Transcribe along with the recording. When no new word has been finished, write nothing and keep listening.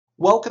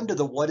Welcome to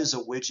the What is a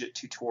Widget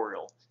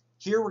tutorial.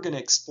 Here we're going to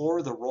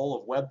explore the role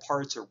of web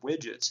parts or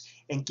widgets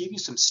and give you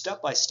some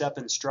step-by-step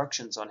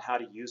instructions on how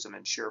to use them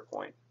in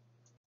SharePoint.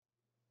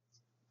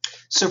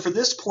 So for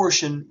this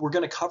portion, we're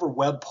going to cover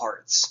web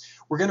parts.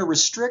 We're going to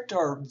restrict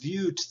our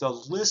view to the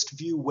list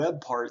view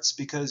web parts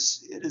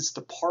because it is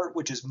the part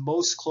which is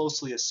most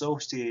closely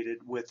associated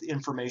with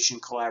information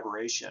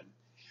collaboration.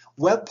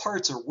 Web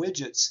parts or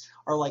widgets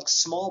are like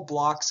small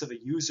blocks of a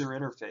user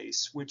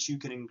interface which you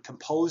can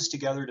compose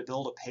together to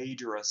build a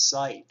page or a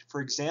site.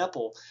 For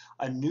example,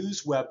 a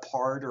news web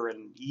part or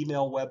an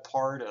email web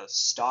part, a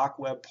stock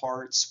web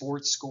part,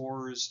 sports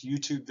scores,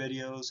 YouTube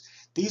videos.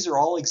 These are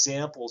all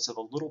examples of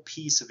a little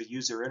piece of a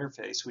user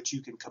interface which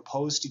you can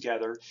compose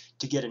together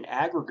to get an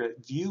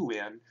aggregate view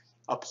in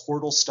a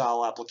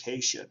portal-style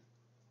application.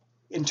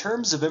 In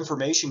terms of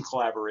information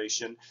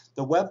collaboration,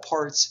 the web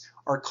parts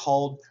are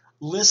called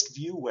list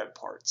view web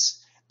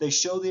parts. They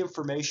show the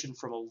information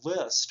from a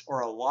list or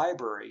a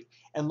library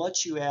and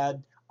let you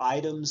add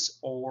items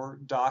or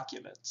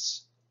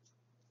documents.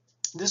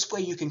 This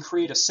way you can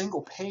create a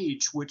single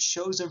page which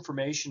shows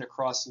information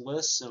across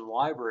lists and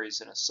libraries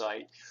in a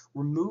site,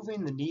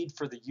 removing the need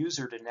for the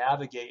user to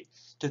navigate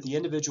to the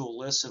individual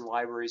lists and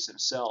libraries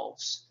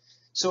themselves.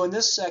 So in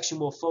this section,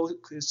 we'll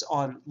focus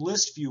on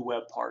list view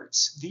web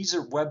parts. These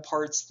are web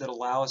parts that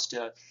allow us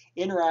to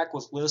interact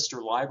with list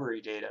or library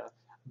data,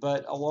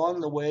 but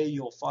along the way,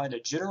 you'll find a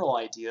general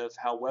idea of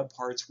how web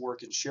parts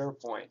work in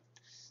SharePoint.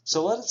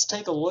 So let's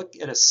take a look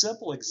at a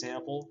simple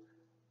example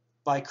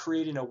by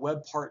creating a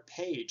web part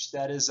page.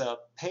 That is a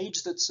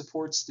page that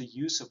supports the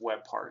use of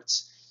web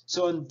parts.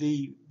 So in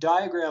the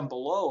diagram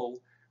below,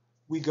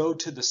 we go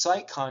to the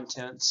site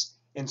contents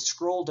and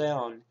scroll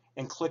down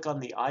and click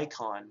on the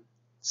icon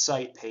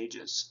Site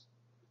Pages,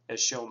 as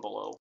shown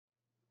below.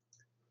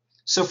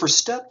 So for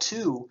step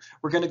 2,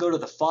 we're going to go to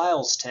the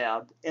Files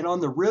tab, and on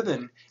the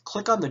ribbon,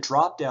 click on the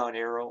drop-down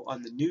arrow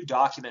on the New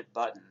Document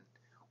button.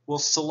 We'll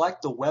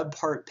select the web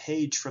part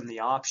page from the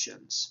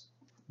options.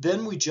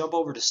 Then we jump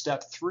over to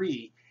step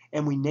 3,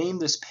 and we name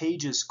this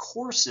page as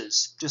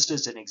Courses, just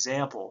as an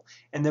example,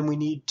 and then we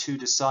need to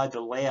decide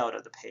the layout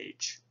of the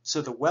page.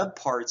 So the web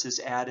parts is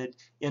added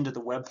into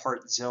the web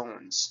part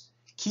zones.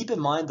 Keep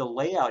in mind the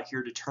layout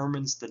here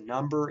determines the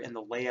number and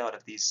the layout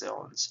of these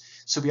zones.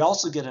 So we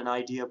also get an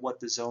idea of what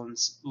the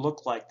zones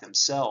look like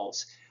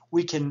themselves.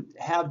 We can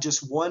have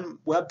just one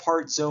web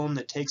part zone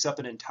that takes up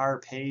an entire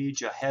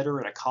page, a header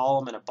and a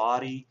column and a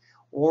body,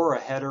 or a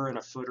header and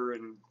a footer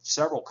and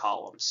several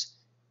columns.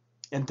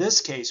 In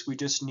this case, we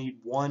just need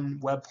one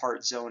web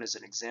part zone as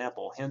an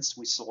example. Hence,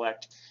 we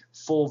select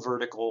full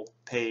vertical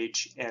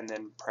page and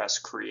then press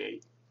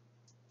Create.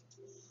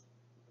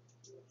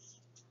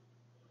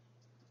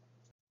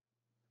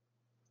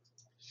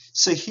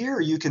 So here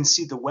you can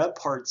see the web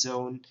part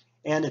zone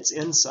and its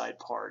inside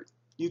part.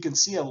 You can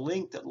see a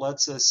link that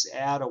lets us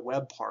add a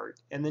web part,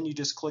 and then you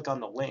just click on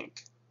the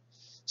link.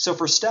 So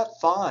for step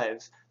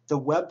 5, the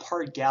web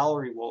part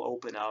gallery will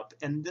open up,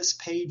 and this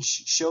page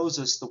shows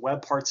us the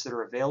web parts that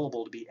are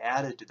available to be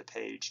added to the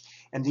page,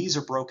 and these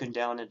are broken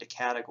down into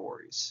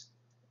categories.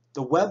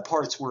 The web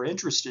parts we're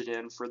interested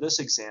in for this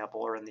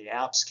example are in the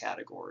apps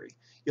category.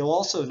 You'll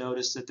also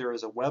notice that there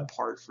is a web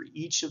part for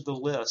each of the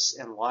lists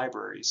and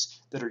libraries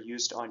that are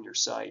used on your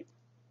site.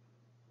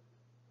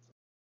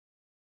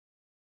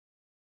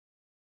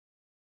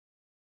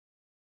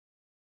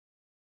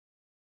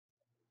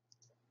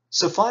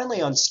 So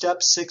finally, on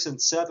steps 6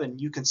 and 7,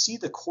 you can see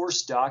the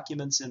course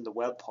documents in the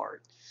web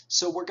part.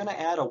 So we're going to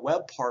add a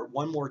web part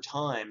one more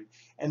time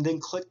and then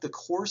click the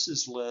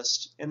courses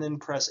list and then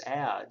press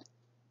Add.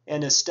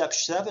 And as step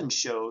 7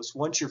 shows,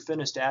 once you're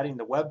finished adding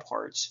the web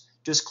parts,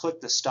 just click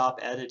the Stop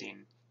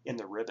Editing in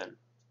the ribbon.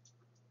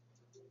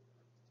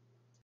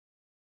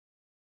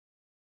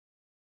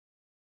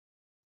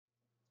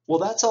 Well,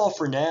 that's all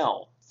for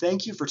now.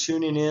 Thank you for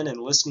tuning in and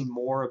listening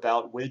more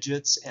about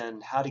widgets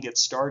and how to get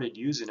started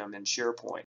using them in SharePoint.